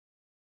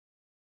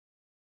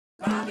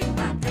E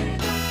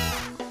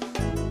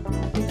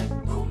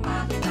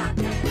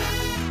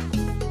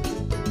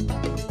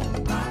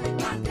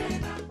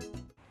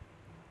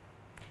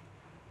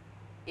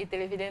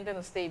televidente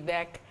no stay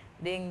back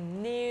de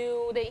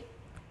new day.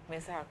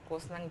 Mesa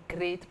coisa não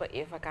great para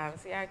a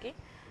vacância aqui.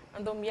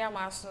 Então me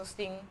amas nós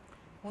tem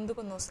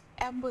que nós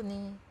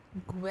Ebony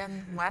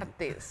Gwen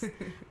Martes.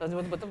 Nós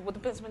vamos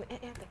pensar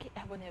daqui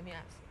Ebony é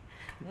minha.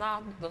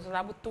 Não, nós não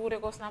vamos tour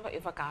gostava a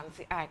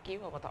vacância aqui,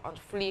 vamos estar on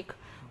flick,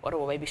 ora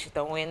vamos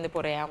visitar um ende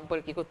por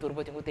exemplo, que o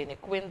turbo tem que ter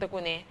conta com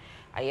ele.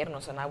 Aí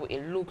nós vamos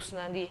o lux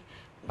nandi,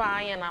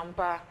 paia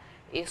nampa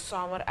e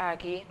summer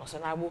aqui, nós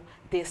vamos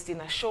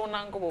destinação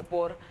não como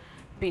por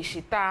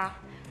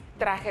visitar,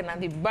 traje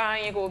nandi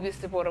banho como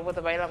viste por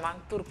botar baila mang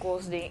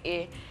turcos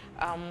de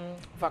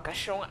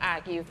vacação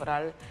aqui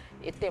para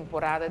a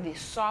temporada de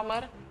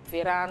summer,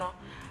 verano.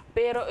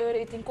 Pero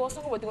eu tenho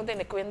coisa que eu tenho que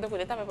ter conta com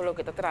ele também pelo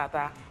que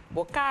trata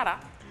bocara.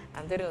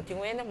 Anterior eu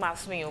tenho ainda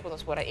mais meio que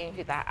nós podemos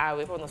invitar a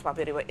ver para nós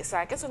paperiba.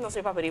 Essa que são nós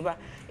paperiba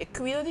é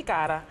cuida de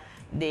cara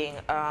de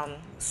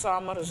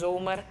summer,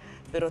 zomer,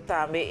 pero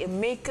também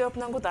make-up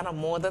não está na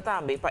moda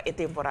também para a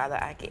temporada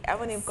aqui. Eu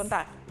vou nem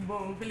contar.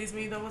 Bom,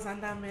 felizmente nós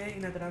também e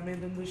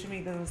naturalmente nós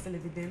também estamos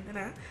televidentes,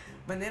 né?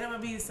 Maneira uma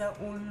visa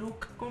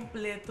look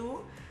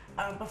completo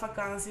para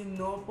vacância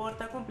não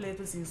porta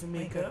completo sem o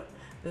make-up.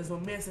 Então,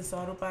 o mês é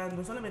só para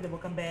não somente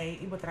boca bem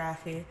e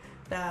traje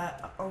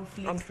da on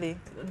flick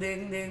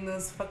de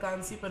nas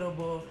vacâncias, para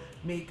o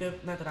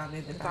make-up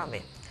naturalmente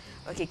também.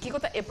 Ok, que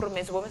coisa é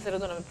promessa? Vamos fazer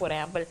por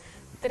exemplo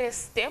 3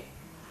 steps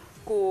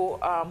que eu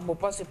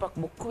posso para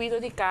cuidar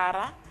de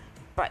cara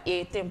para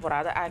a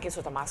temporada aqui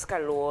só tá mais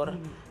calor,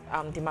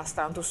 tem mais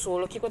tanto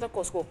sol. Que coisa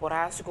coisa que por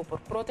aço que por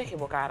proteger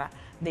a cara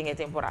da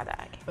temporada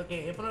aqui.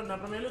 Ok, no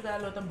primeiro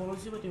lugar eu também vou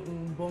ter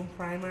bom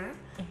primer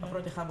para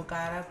proteger a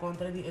cara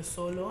contra o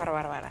sol.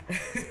 Para.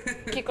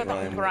 Que coisa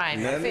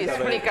primer? Sim,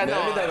 explica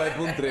não.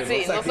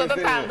 Sim, não sou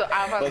tanto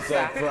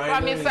avançado.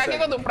 Para mim sabe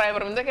que o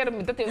primer, não quero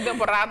muito ter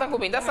temporada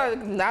comigo,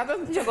 nada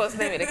de gosto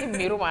de mim, que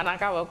miro mana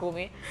acaba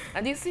comigo.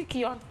 A disse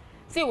que on,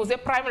 se usa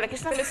primer, que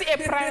está se é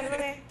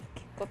primer.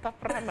 Tá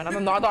primer,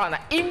 não dona,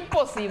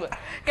 impossível.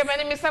 Que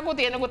me me saco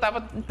tiene que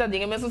tava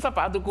tadinha mesmo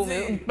sapato com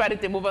para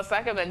tempo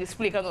passar que me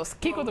explica nos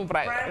que com primer.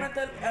 Primer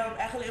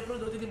é o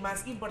produto de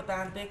mais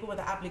importante que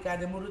você aplicar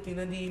de uma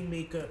rotina de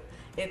make-up.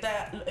 Este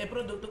é o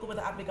produto que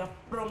você aplicar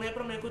promete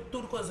que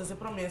tudo coisa se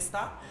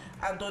promessa.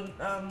 Então,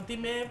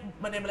 time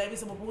maneira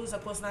você pode usar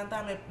coisa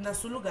na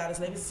seu lugar.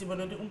 Se você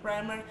tem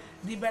primer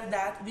de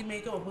verdade de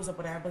make-up, você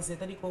pode por exemplo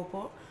seta de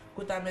coco,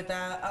 que também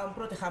está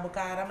proteger a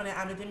cara, mas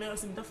a mim também eu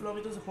sinto flor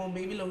com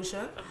baby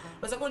lotion.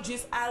 Você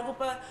diz algo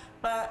para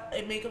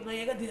make-up não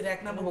chega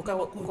direto na boca.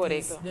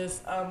 Correto.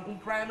 Então,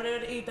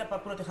 primer é para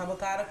proteger a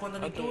cara quando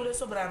não tudo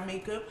sobre a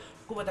make-up,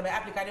 que você também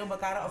aplicar em uma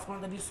cara ou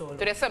conta de sol.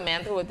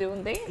 Tratamento que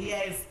você tem?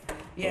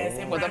 Yes,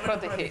 é para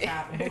proteger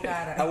a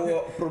cara.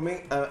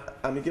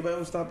 A mim que vai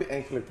stap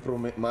eigenlijk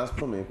mais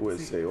para mim com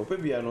esse. Eu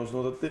pebia nós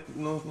não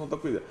tá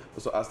cuida.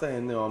 Só hasta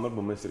ainda homem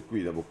bom mestre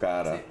cuida a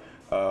cara.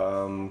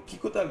 Que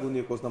coisa algum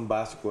dia coisa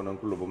básico não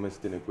que o bom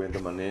mestre tem em conta,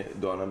 mas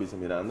dona bisa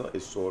mirando é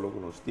solo que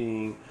nós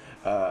tem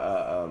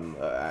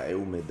é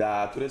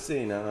umidade tudo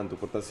assim, né? Então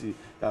porta se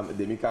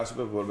de meu caso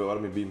por exemplo agora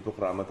me vi um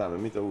programa também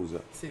me usa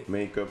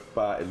make-up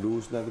para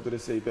luz não que tudo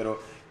assim, pero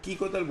que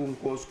coisa algum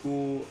coisa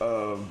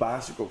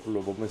básico que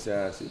o bom mestre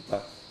assim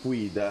para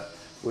cuidar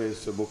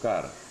pues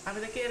bocar. A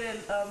mim que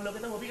lo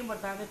que é muito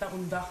importante é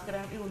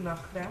dagcreme e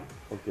nachtcreme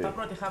para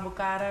proteger a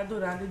cara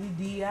durante o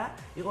dia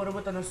e hora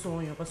botar no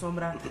sonho para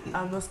sombra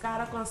nos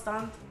cara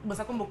constante,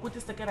 você como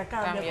cutis te quer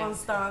cambia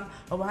constante,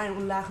 ou vai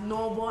lag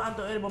novo,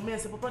 então ele bom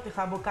mesmo para proteger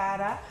a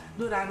cara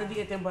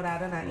durante a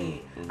temporada na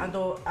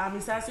então a mim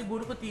está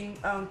seguro que tem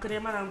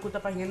crema não cuta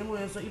para gente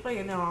muito e para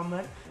gente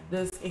homem,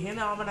 dus gente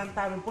homem não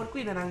tá bem por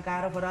cuidar na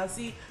cara, por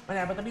assim, mas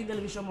a também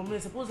televisão bom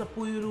mesmo usa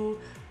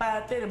puiro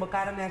para ter a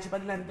cara né para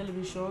diante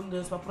televisão,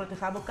 dus para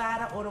proteger a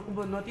cara, ora que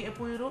bom noti é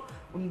puiro,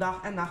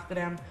 dag en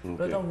nachtcreme,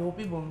 então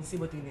roupa bom se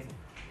botinho.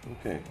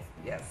 Ok.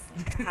 Yes.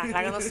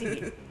 Haga no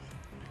seguir.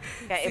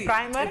 É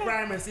primer?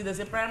 Primer, sim. Dus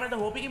primer da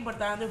roupa é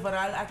importante,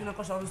 vooral aqui na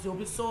questão de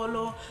roupa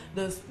solo,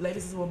 dus leve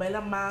se mobile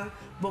na mão,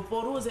 bo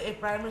por usa é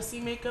primer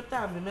sim make-up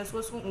também,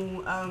 mesmo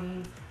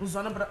com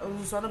zona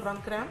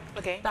branca creme,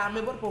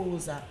 também por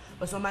usar.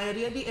 Mas a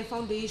maioria de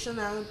foundation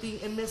tem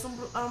é mesmo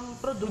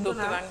produto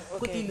na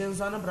que tem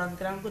zona branca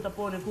creme que tá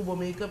pondo com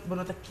make-up, bo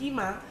nota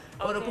queima,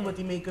 ora com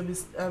botar make-up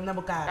na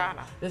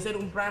boca. Dus é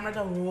primer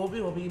da roupa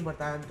é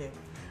importante.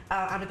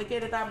 A mim que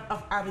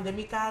a mim de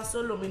meu caso,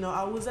 eu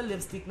não uso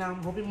lipstick na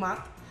roupa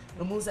matte,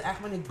 eu uso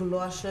echt maar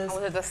glosses.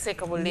 Usa da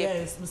seca o lip.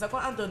 Yes, mas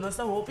quando então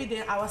nossa roupa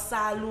tem a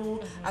salo,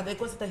 a de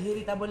coisa tá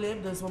irritável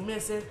lip, dus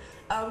momento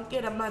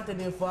quer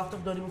manter forte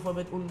door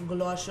bijvoorbeeld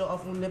gloss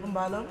of lip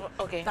balm.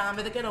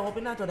 Também quer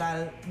roupa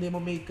natural, de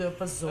make-up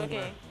para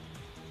zomer.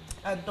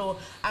 Então,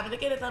 a minha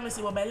querida também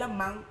se mobile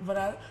man,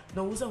 verdade,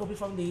 não usa hobby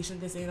foundation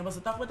que sei, mas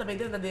toca também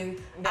dentro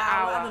da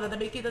água, não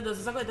também quita dos,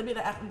 só que também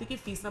é um que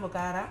fiz na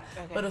cara,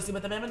 mas se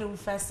também é um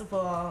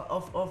festival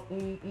of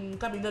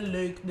caminho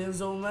leuk de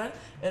zomer,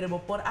 vou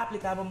por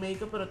aplicar o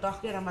make-up, pero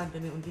toch quero manter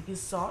um que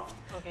soft,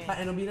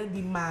 para não vir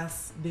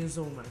demais de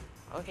zomer.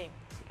 Ok.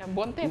 É um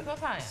bom tempo,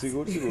 sabe?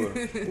 Seguro.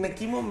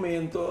 Naquele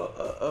momento,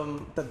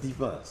 tá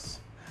demais.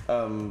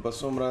 Para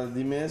sombra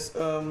de mês,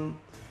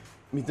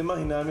 me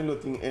imagina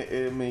que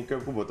tem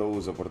make-up que você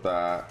usa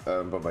para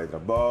ir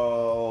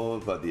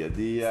trabalho, para dia a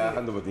dia,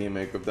 ando para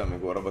make-up também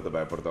agora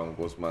para portar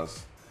coisa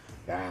mais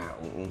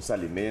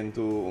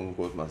alimento,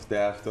 coisa mais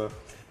defto,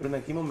 mas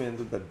naquele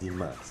momento tá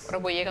demais. Para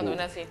boia quando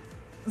não assim.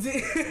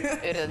 Sim.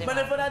 Mas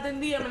não pode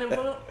atender, mas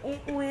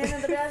não é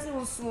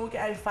nada smoke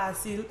é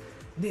fácil.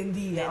 Den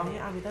dia, a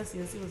mim tá assim,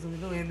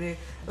 não é.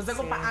 Você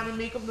compara a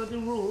make-up não tem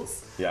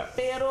rules,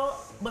 pero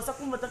você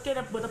como você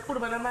quer botar por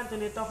baixo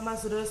manter toque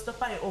mais rosto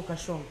para a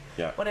ocasião.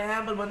 Por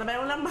exemplo, você vai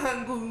uma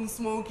man com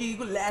smoky,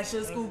 com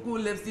lashes, com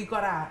lipstick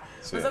cora.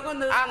 Você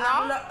quando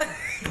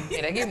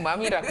mira aqui,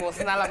 mira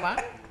coisa na lama.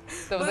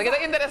 Então você que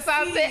tá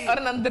interessante, ora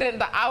não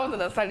 30 hours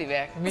da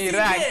saliva.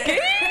 Mira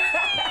aqui.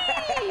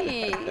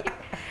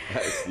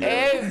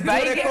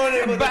 Vai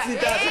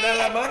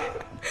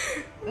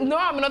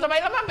No, não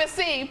também lá para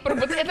sim,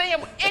 porque você tem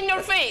in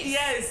your face.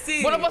 Yes,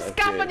 sim. Você não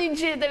escapa de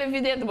dia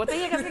televidente, você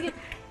tem que assim,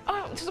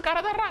 se o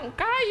cara tá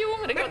arrancado,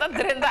 mira que tá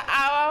 30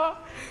 hours,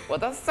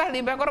 você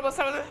saliva agora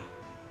você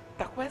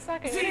tá com essa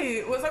aqui.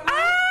 Sim, você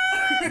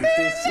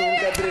Tem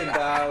sunga 30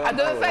 hours. A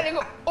dona Sally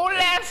com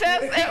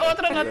lashes e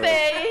outro não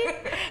tem.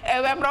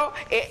 Eu lembro,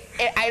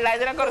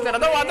 eyeliner agora você não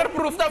tá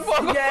waterproof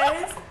tampouco.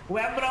 Yes,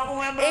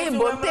 lembro. Ei,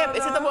 bom tempo,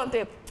 esse tá bom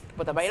tempo.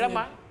 Você vai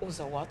lá,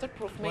 usa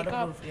waterproof makeup.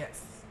 Waterproof,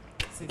 yes.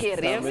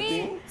 Queremos?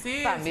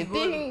 Sim,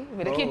 também.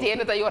 Mira que tem,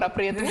 tá aí hora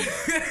preto.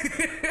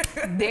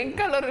 Den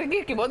calor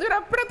aqui, que pode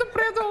ir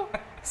preto.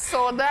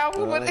 Soda,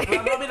 vamos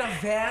virar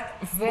vet,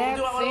 sim.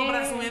 Vamos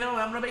brasileiro,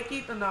 vamos ver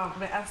aqui, não,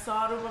 é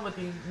só para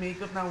botar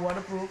make-up na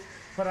waterproof,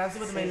 para assim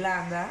você vai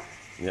landa,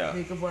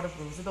 make-up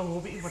waterproof, isso é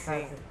muito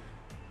importante.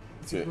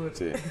 Sim.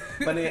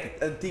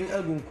 Mas tem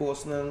algum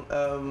coisa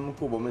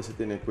que você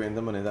tem em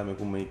conta, mas também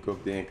com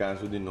make-up tem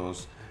caso de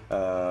nós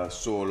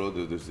solo,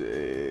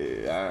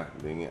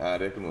 tem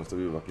área que nós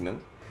estamos aqui, não?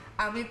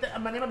 A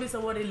minha bisa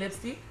word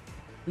lipstick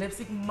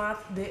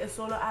matte de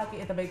solo aqui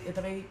é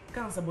também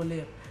cansa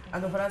boler.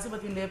 Ano França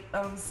bati lip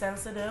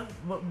sensitive,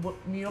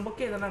 minha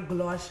boqueira na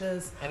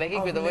glosses. É daqui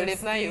que eu vou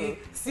lip na eu.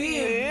 Sim,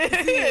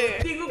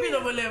 tenho que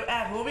eu vou lip.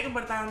 É muito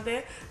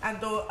importante.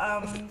 Então,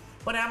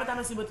 por exemplo,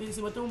 também se bati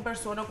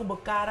pessoa com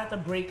bocara tá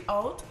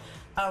breakout.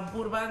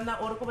 Por na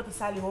hora que você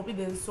sai roupa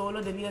dentro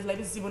solo, de minhas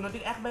lives, se você não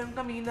tem echt bem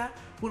caminho,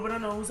 por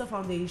não usa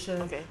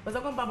foundation. Mas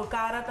eu compro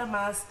bocara tá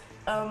mais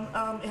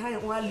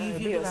um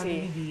alívio durante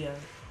o dia.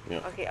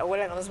 Ok,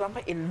 agora nós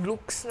vamos para o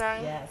looks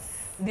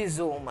de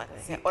zoom.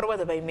 Agora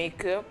você vai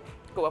make-up,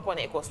 que vai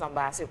pôr coisa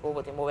básica, que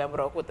você vai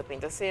mover você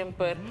pinta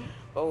sempre,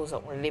 vai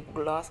usar lip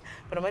gloss.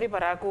 Mas me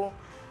reparar que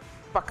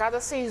para cada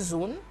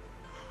season,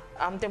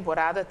 a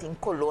temporada tem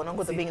coluna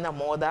que vem na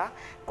moda,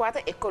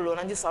 quatro é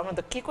coluna de sol,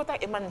 então que coisa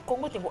é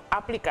como tem que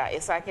aplicar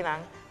essa aqui não,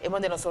 é uma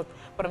de nós.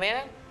 Primeiro,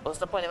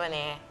 você põe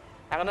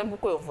agora não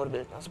vou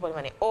voorbeeld. Nós pode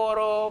fazer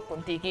ouro,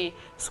 com tiki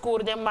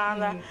escuro de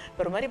manga,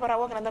 pero mari para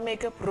o que nada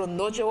make-up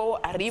rondoje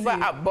arriba,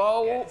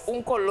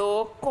 abaixo,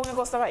 color, com que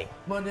gosta vai.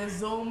 Bom, de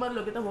zomer,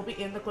 lo que estamos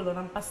vendo é color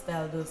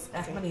pastel, dus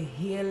echt maar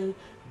heel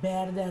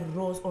verde,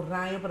 roze,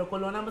 oranje, pero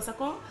color não basta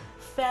com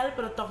fel,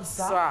 pero toch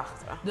zacht.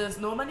 Dus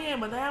não manier,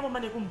 mas não é uma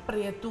maneira com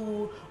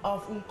preto,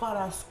 of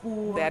cor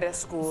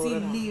escuro, sim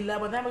lila,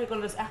 mas não é uma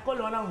color, é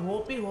color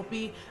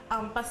hopi,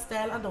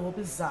 pastel, então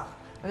hopi zacht.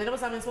 Mas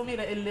depois também se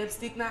mira o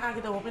lipstick na aqui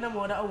tá na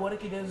moda agora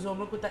que tem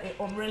zomer que tá é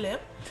ombre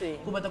lip, que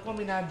você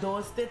combinar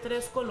 2 de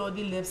 3 colores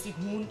de lipstick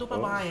junto para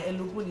banhar é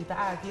look bonita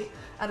aqui.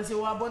 Aí se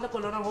o abonda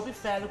color na roupa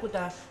fel que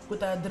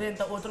tá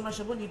drenta outro mais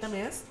bonita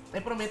mesmo.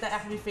 Eu prometo é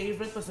meu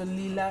favorite, porque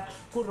lila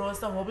com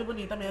rosa roupa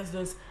bonita mesmo.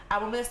 Dus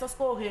abo mesmo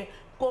escolhe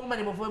como mas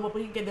eu vou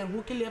pôr que tem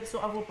hook lip so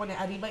eu vou pôr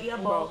arriba e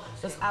abaixo.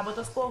 Dus abo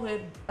tá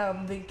escolhe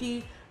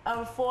daqui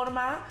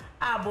forma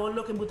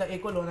lo que buta é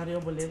color na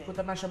rio bolê, que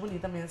tá mais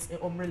bonita mesmo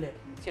é ombre lip.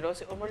 Tirou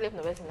se ombre lip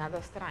não vai ser nada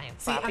estranho.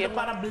 Sim,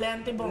 para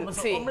blend é bom, mas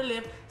ombre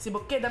lip se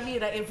você quer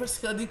mira é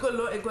verschil de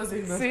color é coisa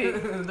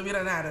não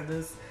mira nada,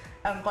 dus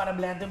para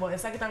blend é bom.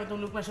 Essa aqui também tem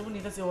look mais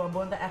bonita, se o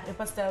abonda é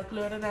pastel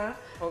kleuren na,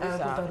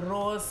 com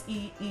rosa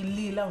e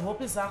lila,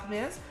 roupa zacht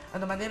mesmo. A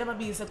maneira para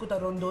bisa que tá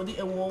rondo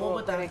de o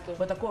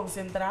bota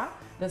concentrar,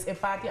 dus é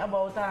parte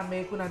abaixo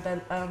também com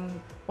nada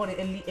põe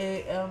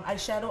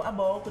eyeshadow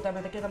abaixo, que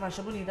também tá mais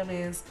bonita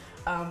mesmo.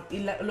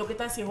 E lo que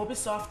tá assim roupa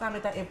soft também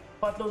tá é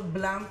potlo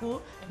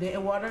branco de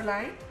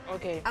waterline.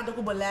 Ando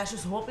com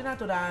lashes roupa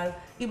natural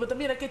e bota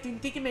mira que tem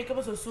tiki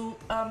makeup so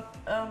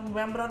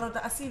lembra não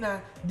tá assim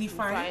na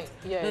defined.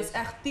 Dus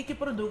echt tiki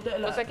produto.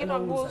 Você que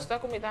não gosta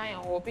como tá em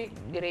roupa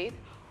great.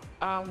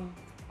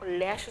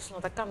 lashes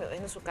não tá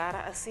caminhando na sua cara,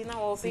 assim na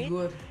opi.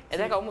 Seguro. É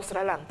daí que eu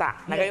mostrar lá,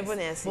 tá? Na que eu vou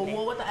nesse. Vou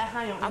botar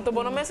Então,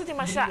 bom, não mesmo de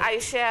machar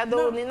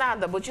eyeshadow nem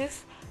nada,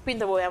 botis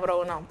pinta boa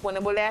abra não. Põe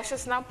boa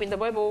lashes não, pinta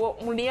boa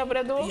linha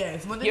bredo.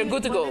 Yes, you're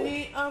good to go.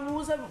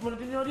 Usa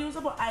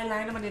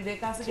eyeliner, mas de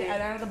casa que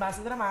eyeliner da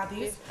base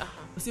dramática.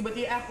 Se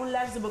bater um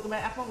lash, se bater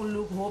um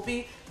look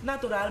hopi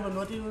natural, mas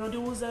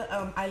não usa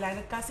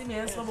eyeliner quase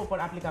mesmo, vou por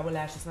aplicar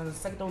lashes, não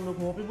sei que um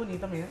look hopi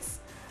bonita mesmo.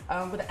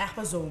 Kita echt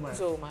para zomer.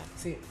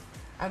 Sim.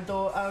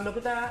 Então, lo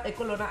que tá é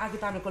coluna aqui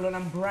também coluna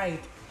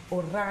bright,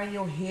 orange,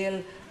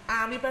 heel.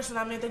 A mim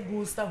personalmente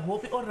gusta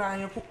hopi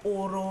orange com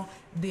ouro,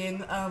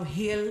 den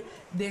heel,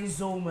 den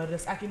zomer.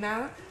 Dus aqui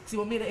na, se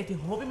você mira este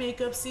hopi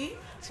makeup sim,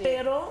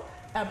 pero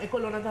é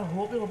coluna da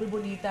hopi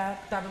bonita,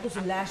 também com os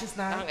lashes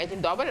na. É de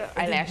double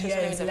eyelashes,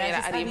 yes,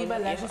 lashes arriba,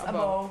 lashes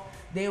above.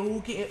 De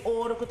hoekje é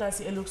ouro que tá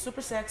assim, it looks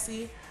super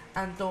sexy.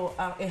 Então,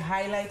 é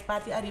highlight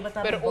pati arriba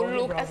também. Pero o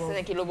look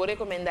assim que eu vou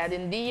recomendar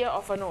em dia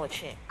ou à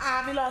noite?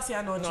 Ah, me lo assim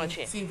à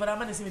noite. Sim, para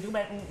mim assim,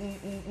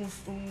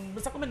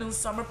 você comendo um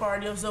summer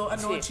party ou so à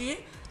noite,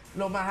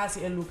 lo mais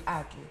assim é look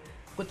aqui.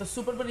 Custa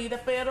super bonita,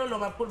 pero lo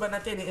mais por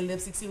na ter el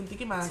lipstick sim um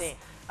tiki mais.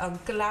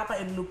 Clapa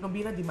em look não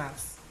bina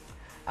demais.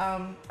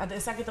 Então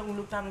essa aqui tá um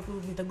look também que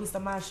me gusta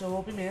mais, so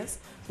hope mesmo.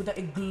 Custa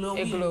é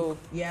glowy. Glow.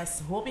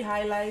 Yes, hope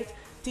highlight,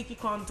 tiki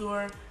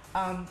contour.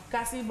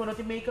 Kasi mo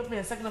natin makeup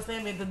mesmo, sa nós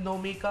temos no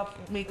makeup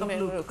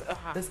look.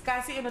 Dus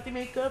kasi é natin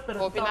makeup, pero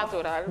hope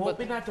natural.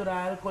 Hope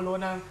natural,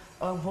 colona,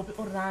 hope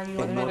orange.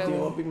 Não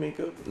tem hope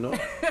makeup, não?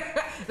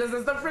 Dus nós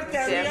estamos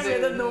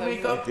pretendendo no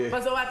makeup,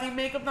 mas o ating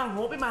makeup na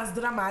hope mais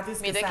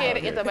dramático. Me daqui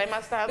é também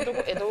mais tanto,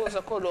 eu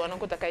uso colona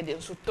que tá caindo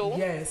dentro do tom.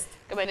 Yes.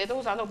 Que bem, eu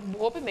usando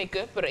hope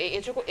makeup, pero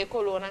é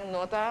colona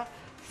não tá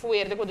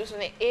fuerte quando você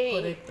nem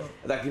correcto.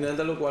 Daqui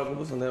nada lo qual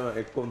como se chama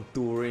é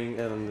contouring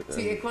and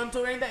sim, é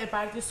contouring da é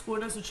parte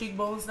escura nas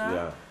cheekbones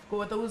na.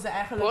 Como tu usa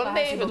é aquela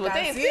parte do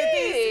cara.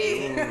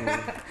 Sim.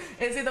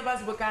 Esse da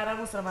base do cara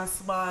mostra mais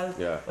small.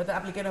 Você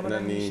aplica na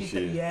niche.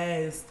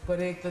 Yes,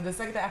 correcto.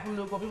 Dessa que tá aquele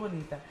look bem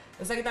bonita.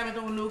 Dessa que também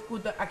tem um look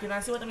aqui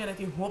na cima também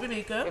tem hope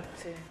makeup.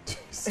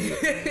 Sim.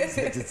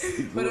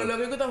 Pero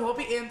lo que eu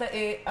hope entra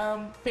é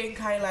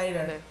pink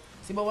highlighter.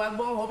 Se você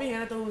bom hope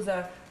ainda tu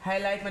usa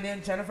highlight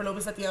maneira Jennifer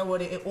Lopez até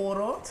agora é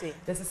ouro.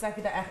 Dessa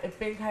aqui tá é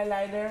pink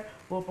highlighter,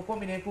 vou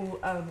combinar com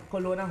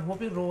colona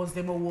hope rose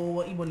de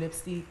meu e meu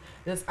lipstick.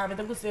 Dus a mim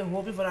tá gostei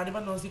hope varado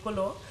para nós de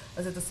color,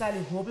 mas essa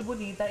sale hope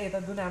bonita e tá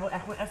dando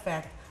um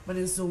effect, mas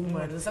é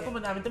zoomer. Dus como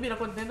a mim tá mira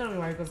contente no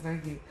Marcos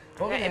aqui.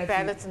 É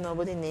palette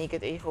nobody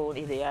naked é whole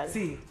ideal.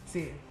 Sim.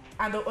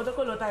 Ando outra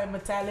color tá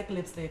metallic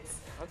lipsticks.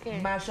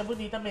 Mas é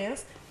bonita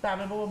mesmo.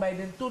 Também vou vai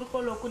dentro tudo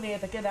color com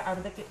neta que dá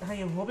anda que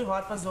hay hope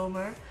hot para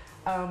zomer.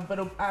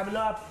 Pero hablo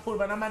por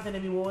para manter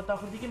mi water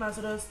com que mais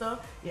rosto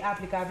e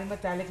aplicar em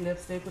metallic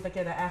lipstick que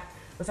queda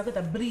você que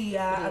tá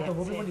brilha, então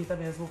hope bonita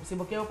mesmo. Se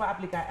você quer para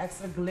aplicar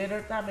extra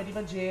glitter também de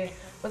fazer.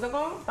 Você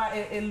com para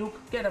look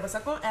que dá você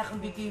com um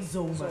que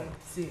zomer.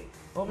 Sim.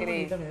 Hope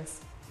bonita mesmo.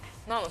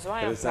 Não, você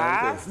vai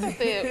bastante.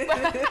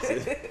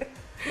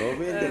 Oh,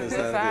 bem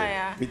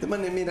interessante. Me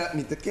também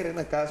me tá querendo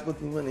na casa com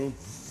uma nem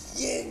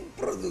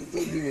produto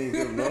de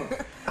makeup, não?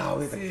 Ah,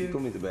 eu aqui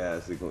como muito bem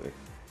assim com ele.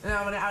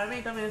 Não, mas a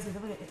mim também assim,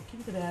 que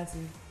muito bem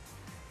assim.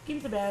 Que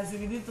muito bem assim,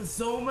 me diz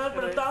zomer,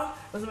 pero tá,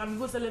 mas me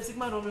gusta lipstick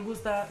marrom, me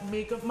gusta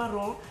makeup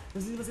marrom.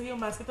 Então se você quer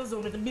mais que tá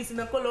zomer, também se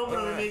na color,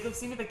 pero makeup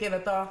sim me tá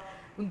querendo tá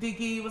um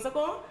tiki, você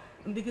com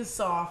um tiki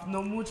soft,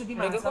 não muito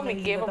demais. Mas como é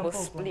que vamos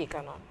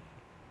explicar, não?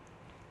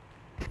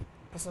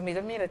 Pois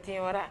mira,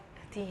 tinha hora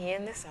tinha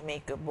essa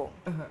makeup bom.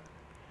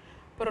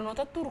 Pero não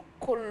tá tudo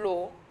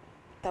color,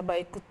 tá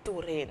bem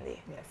couture rende.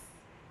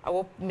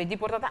 Yes. Me di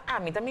portata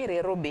me tá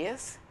mire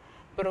robes,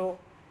 pero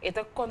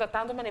eta conta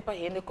tanto mane para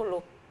rende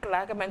color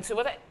claro que men se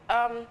você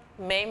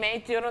me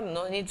tiro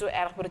não niet zo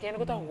erg, pero tinha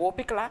que tá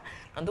roupa claro,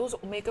 então usa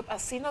o makeup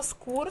assim na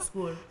escuro.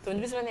 Então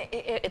depois mane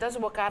eta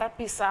zo cara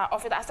pisar, ou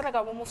eta hasta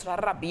legal vamos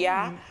mostrar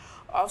rabia.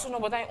 Also não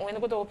botar um ainda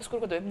com roupa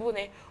escura que tu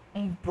é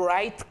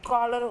bright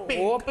color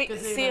roupa,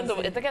 sim,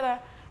 então eta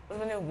queda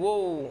mas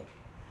wow,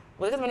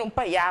 você também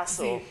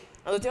palhaço.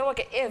 Então tinha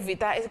que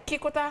evitar que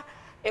coisa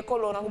é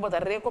coluna que pode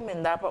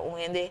recomendar para um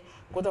ende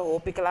que tá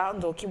roupa claro,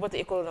 então que pode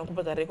é coluna que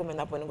pode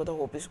recomendar para um que tá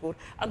roupa escura.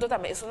 Então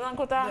também isso não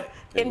coisa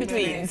in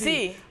between,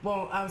 sim.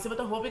 Bom, se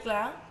você roupa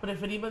claro,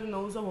 preferível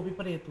não usar roupa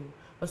preto.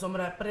 A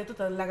sombra preto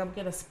tá lá que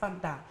era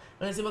espantar.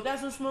 Mas se você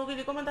quer um smoke,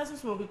 recomendar um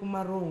smoke com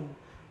marrom.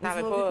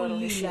 Smoke com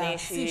lila,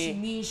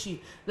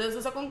 niche. Então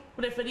você com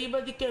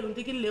preferível de que não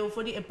tem que ler o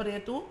é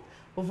preto.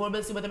 Por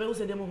favor, se você também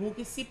usa demo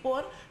hook se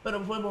por, pero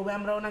por favor, vai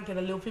brown naquela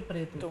leu fi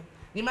preto.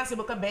 E mais se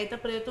você beita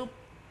preto,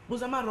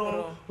 usa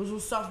marrom, usa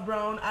soft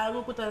brown,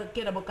 algo que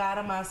queda a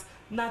cara mais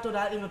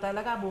natural e não tá lá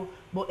acabou,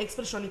 a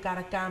expressão de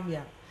cara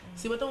cambia.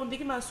 Se você um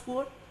pouco mais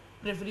escuro,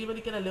 preferível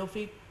de que leu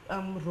fi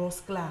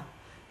rose claro.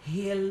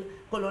 Heel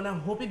colona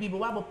hope bibo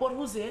wabo por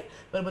você,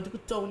 pero você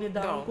tone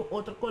down com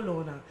outra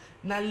colona.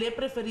 Na lei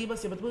preferível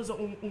se você usa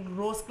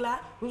rose claro,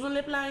 usa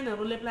lip liner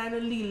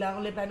lila,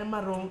 lip liner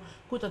marrom,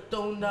 com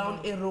tone down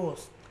e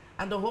rose.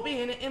 Então hope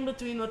in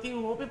between não tem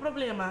hope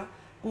problema.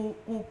 com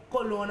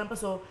coluna,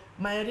 passou,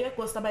 maioria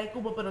custa bem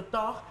cubo, pero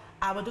toch,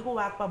 abo de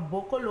cuac para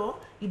bocolo,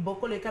 e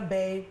bocolo que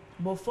bem,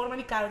 bo forma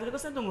de cara, tem que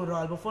ser um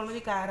rol, bo forma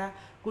de cara,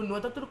 com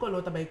nota tudo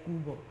colo também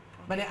cubo.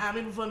 Mas a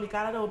mim, bo forma de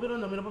cara, da opinião,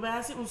 não, não pode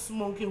assim um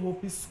smoky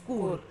roupa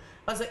escuro.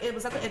 Parce que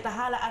você está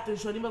hala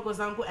atenção, não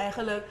coisa não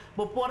eigenlijk,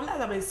 bo por lá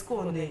também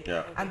esconde.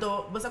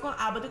 Então, você com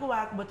abo de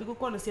cuac, bo tipo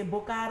conhecer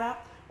bocara,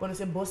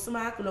 conhecer bo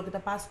smaak, lo que tá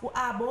passa com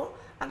abo,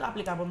 então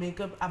aplicar bo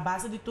make-up, a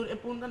base de tudo é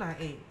ponta na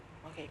aí.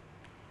 Ok.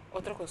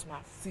 Outra coisa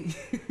mais. Sim.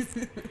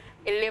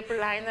 O lip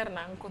liner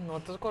não com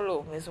outro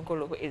color, mesmo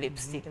coloco o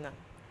lipstick não.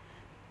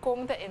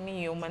 Como é a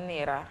minha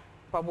maneira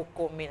para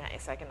combinar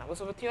essa aqui não?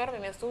 Você vai ter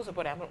mesmo usa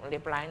por exemplo um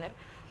lip liner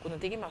quando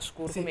tem mais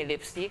escuro com o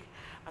lipstick,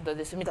 então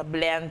deixa me tá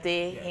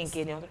blende em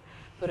que nem outro.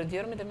 Pero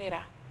tior me tá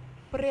mira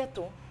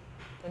preto,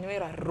 me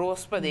mira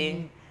rosa para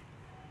dentro.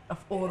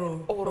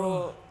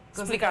 Ouro.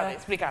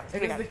 Explicar. É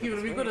que aqui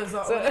no meu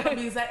coração, eu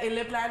pensa o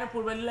lip liner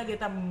por ele lá que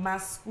tá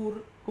mais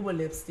escuro como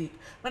lipstick.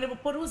 Mas depois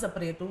por usa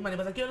preto, mas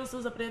depois aqui eu não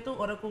usa preto,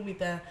 ora como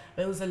mita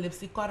vai usar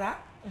lipstick cora,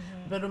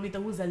 pero mita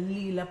usa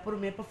lila por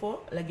mim para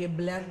fora, lá que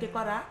branco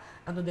cora,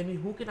 então de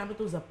mim hook na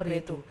mita usa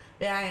preto.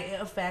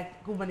 É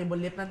effect como nem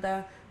bolet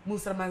nanta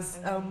mostra mais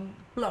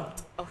plump.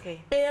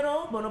 Ok.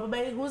 Pero bueno,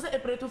 para usa é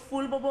preto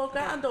full para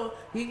boca, então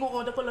hingo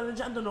outra color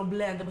já então não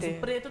blend, mas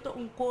preto tá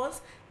cos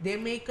de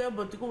make-up,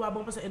 botar com a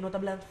bom para não tá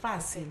blend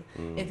fácil.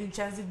 E tem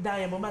chance de dar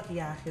uma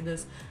maquiagem,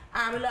 dus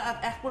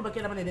é por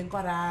porque na maneira de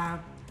cora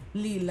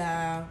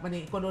lila,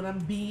 mani quando não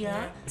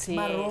bia,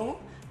 marrom,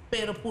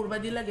 pero por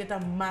badir lá que tá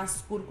mais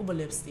escuro como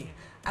lipstick.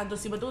 Então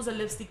se você usa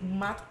lipstick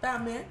matte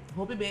também,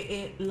 hope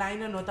bem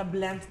liner não tá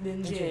blend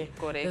dentro.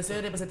 Correto. Então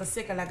você precisa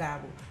secar lá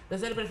gabo.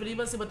 Então é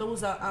preferível se você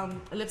usa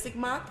lipstick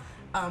matte,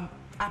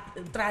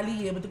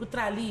 tralia, você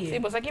tralia. Sim,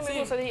 mas aqui me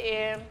gusta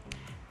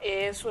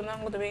de sunan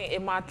também é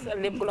matte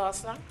lip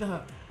gloss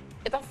não?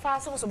 É tão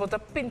fácil você botar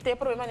pintar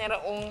por uma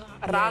maneira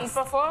rand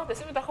para fora,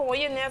 você me tá com o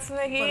net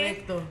aqui.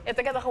 Correto. É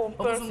que tá com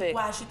perfect.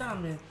 Quashi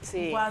também.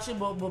 Sim. Quashi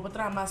bo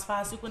para mais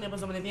fácil quando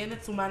você não tem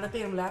net sumana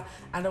tem lá,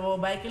 anda bo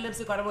vai que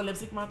lipstick agora bo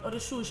lipstick matte ou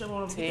xuxa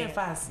bo é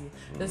fácil.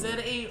 Então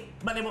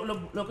mas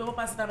lo que eu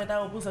passo também tá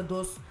eu uso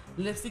dois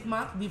lipstick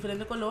matte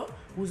diferente color,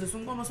 usa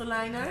um como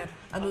liner,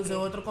 e usa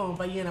outro como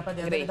para llenar para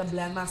dentro, tá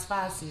blend mais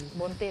fácil.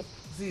 Bom tip.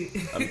 Sim.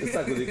 A mim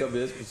está com a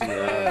cabeça por cima,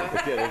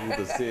 eu quero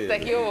muito ser. Tá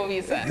aqui eu vou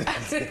isso.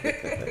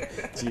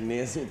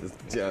 Chinês,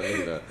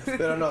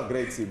 pero não,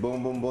 great, sim,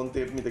 bom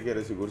tempo, me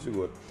quero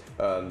seguro.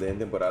 Dentro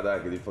temporada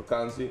de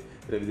vacância,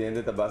 evidente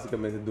está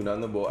basicamente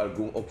dando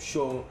alguma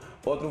opção,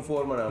 outra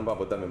forma não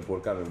para também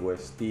por causa do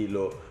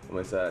estilo,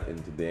 começar a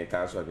entender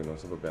caso aqui nós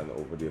estamos falando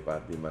over de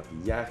parte de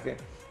maquiagem,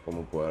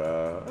 como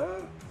para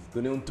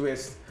dar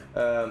twist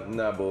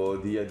na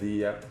dia a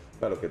dia.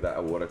 Para que está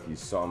agora aqui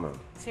summer.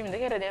 Sim, me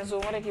quero dizer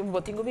summer aqui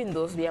botinho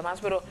vindoso dia mais,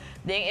 pero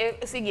den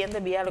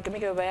seguinte dia lo que me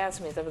quero ver as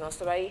minhas nós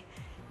vai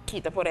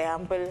kita por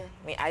exemplo,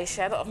 mi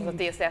eyeshadow of the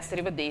teste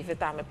astriba David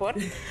também por.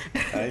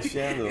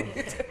 Eyeshadow.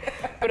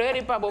 Pero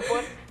ele para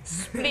por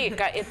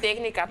explica a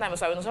técnica também,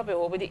 sabe, não sabe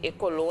roupa de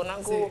colona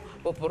que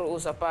por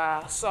usa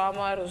para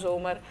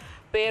summer,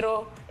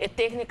 pero a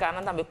técnica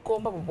não também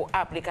como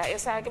para aplicar.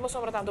 Essa aqui você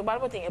sobra tanto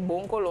barba tem é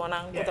bom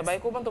colona, que também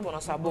como tanto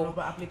bom sabão,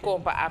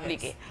 como para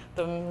aplicar.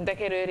 Então, da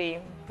quero ir,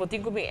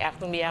 botinho comigo é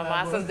que me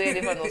amassa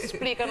dele para nos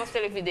explica nos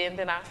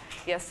televidentes na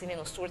e assim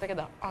nos surta que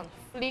dá on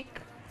flick.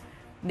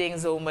 Den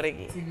zomer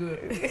aqui. Seguro.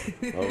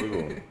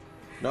 Bom.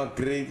 Não,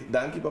 great.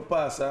 Dank je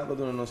papa, sabe?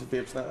 Para nós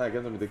tips na aqui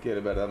também te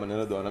quero verdade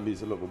maneira dona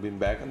bisa logo bem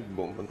back and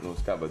bom nos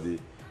acaba de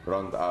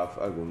round off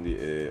algum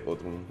de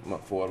outra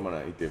forma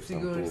na e tips.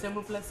 Seguro, sempre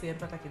um prazer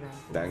para estar aqui dentro.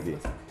 Dank je.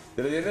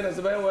 Televidente, nós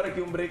vamos agora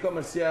aqui break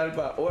comercial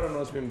para hora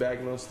nós bem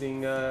back nós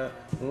tem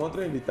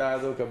outro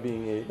invitado que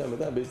vem aí também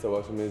tá bem está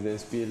o mesmo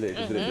despile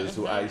que traz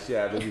o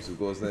eyeshadow que su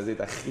gosta na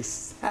zeta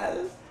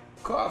Gisal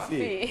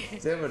Coffee.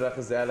 Sempre da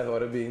gezellig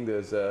agora bem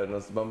dus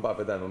nós vamos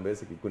para dar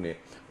vez aqui com ele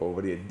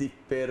over de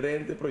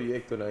diferente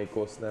projeto na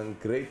costa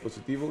great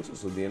positivo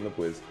sucedendo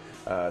pues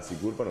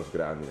seguro para nós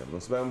grande.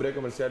 Nós vamos break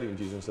comercial e um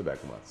dia nós se back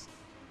mais.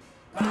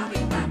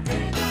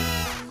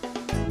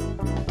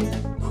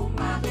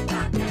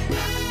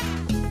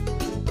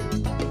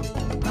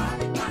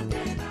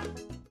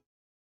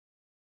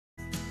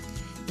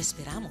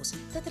 Esperamos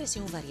te trazer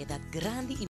uma variedade grande e